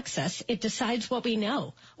we can access, it decides what we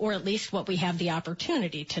know, or at least what we have the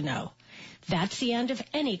opportunity to know. That's the end of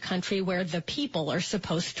any country where the people are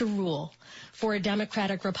supposed to rule. For a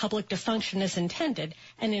democratic republic to function as intended,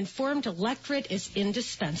 an informed electorate is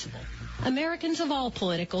indispensable. Americans of all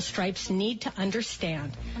political stripes need to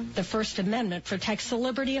understand the First Amendment protects the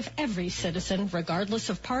liberty of every citizen, regardless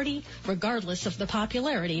of party, regardless of the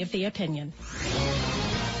popularity of the opinion.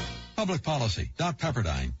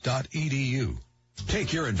 Publicpolicy.pepperdine.edu.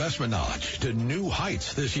 Take your investment knowledge to new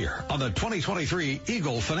heights this year on the 2023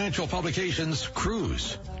 Eagle Financial Publications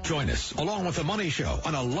Cruise. Join us along with the Money Show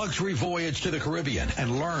on a luxury voyage to the Caribbean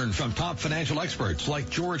and learn from top financial experts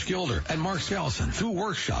like George Gilder and Mark Skousen through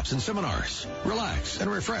workshops and seminars. Relax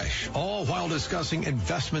and refresh, all while discussing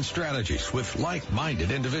investment strategies with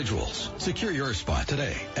like-minded individuals. Secure your spot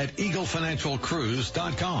today at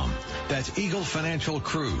EagleFinancialCruise.com. That's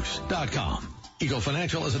EagleFinancialCruise.com. Eagle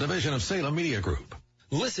Financial is a division of Salem Media Group.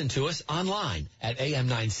 Listen to us online at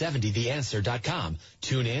am970theanswer.com.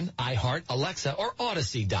 Tune in, iHeart, Alexa, or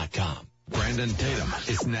Odyssey.com. Brandon Tatum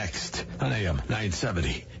is next on AM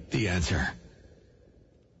 970. The Answer.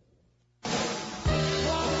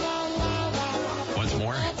 Once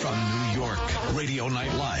more from New York, Radio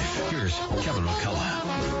Night Live. Here's Kevin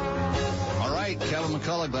McCullough. All right, right, Kevin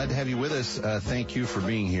McCullough, glad to have you with us. Thank you for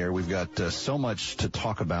being here. We've got so much to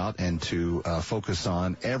talk about and to focus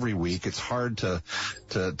on every week. It's hard to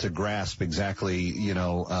grasp exactly,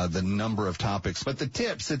 the number of topics. But the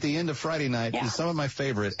tips at the end of Friday night is some of my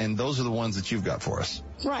favorite, and those are the ones that you've got for us.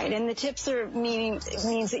 Right, and the tips means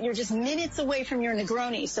that you're just minutes away from your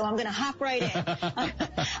Negroni, so I'm going to hop right in.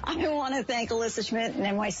 I want to thank Alyssa Schmidt and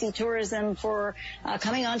NYC Tourism for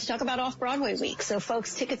coming on to talk about Off-Broadway Week. So,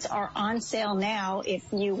 folks, tickets are on sale now if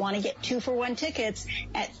you want to get 2-for-1 tickets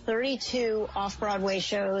at 32 Off-Broadway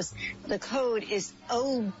shows. The code is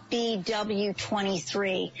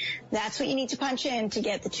OBW23. That's what you need to punch in to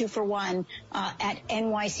get the 2-for-1 at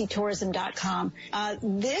nyctourism.com.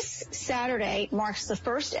 This Saturday marks the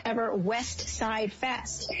first ever West Side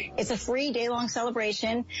Fest. It's a free day-long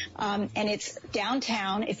celebration, and it's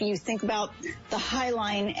downtown. If you think about the High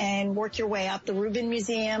Line and work your way up, the Rubin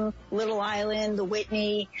Museum, Little Island, the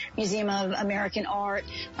Whitney Museum of American Art,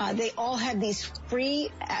 they all have these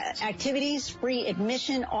free activities, free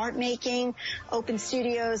admission, art making, open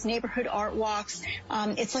studios, neighborhood art walks.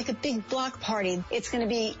 It's like a big block party. It's going to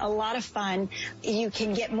be a lot of fun. You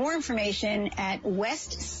can get more information at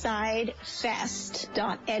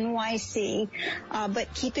westsidefest.nyc,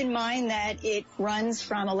 but keep in mind that it runs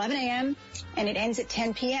from 11 a.m. and it ends at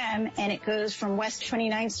 10 p.m. and it goes from West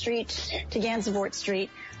 29th Street to Gansevoort Street.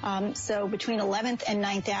 So between 11th and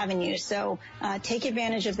 9th Avenue. So take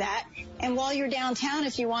advantage of that. And while you're downtown,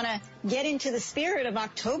 if you want to get into the spirit of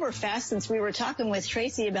Oktoberfest, since we were talking with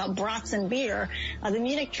Tracy about brats and beer, the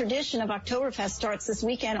Munich tradition of Oktoberfest starts this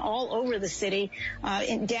weekend all over the city.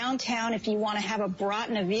 In downtown, if you want to have a brat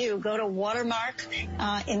and a view, go to Watermark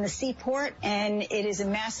in the Seaport, and it is a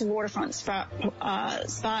massive waterfront spot.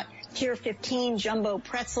 Pier 15, jumbo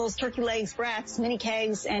pretzels, turkey legs, brats, mini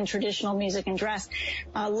kegs, and traditional music and dress.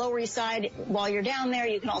 Lower East Side, while you're down there,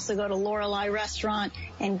 you can also go to Lorelei Restaurant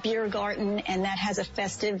and Beer Garden, and that has a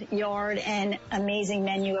festive yard and amazing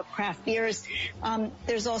menu of craft beers.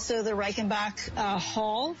 There's also the Reichenbach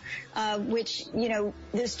Hall, which,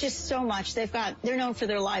 there's just so much. They're known for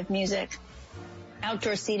their live music,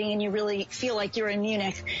 outdoor seating, and you really feel like you're in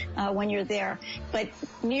Munich when you're there. But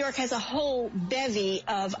New York has a whole bevy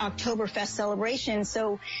of Oktoberfest celebrations,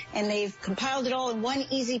 and they've compiled it all in one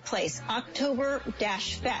easy place,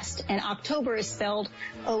 Oktober-Fest. And October is spelled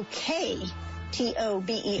OK.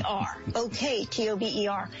 T-O-B-E-R. OK,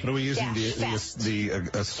 T-O-B-E-R. What are we using?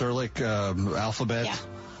 The Cyrillic alphabet? Yeah.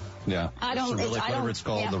 Yeah. Whatever it's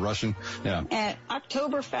called, the Russian. Yeah. At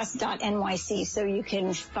Oktoberfest.nyc, so you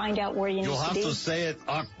can find out where you need to be. You'll have to say it,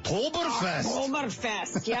 Oktoberfest.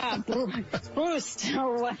 Oktoberfest, yeah. Brust,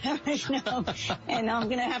 or whatever, And I'm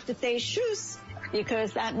going to have to say Schuss,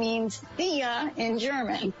 because that means Thea in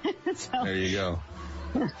German. There you go.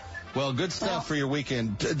 Well, good stuff for your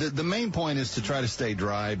weekend. The main point is to try to stay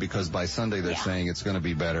dry, because by Sunday they're saying it's going to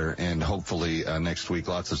be better, and hopefully next week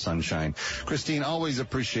lots of sunshine. Christine, always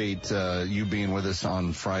appreciate you being with us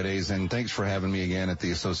on Fridays, and thanks for having me again at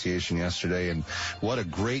the association yesterday. And what a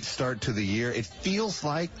great start to the year. It feels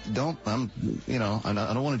like, I don't want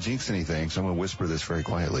to jinx anything, so I'm going to whisper this very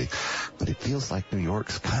quietly, but it feels like New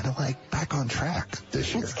York's kind of like back on track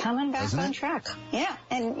this year. It's coming back on track. Yeah,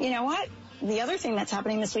 and you know what? The other thing that's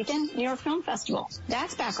happening this weekend, New York Film Festival,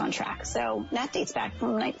 that's back on track. So that dates back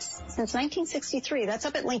from since 1963. That's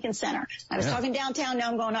up at Lincoln Center. I was talking downtown, now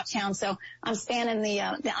I'm going uptown, so I'm spanning the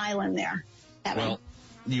island there. Well,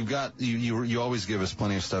 you always give us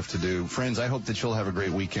plenty of stuff to do. Friends, I hope that you'll have a great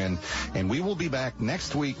weekend, and we will be back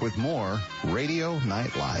next week with more Radio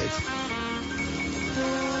Night Live.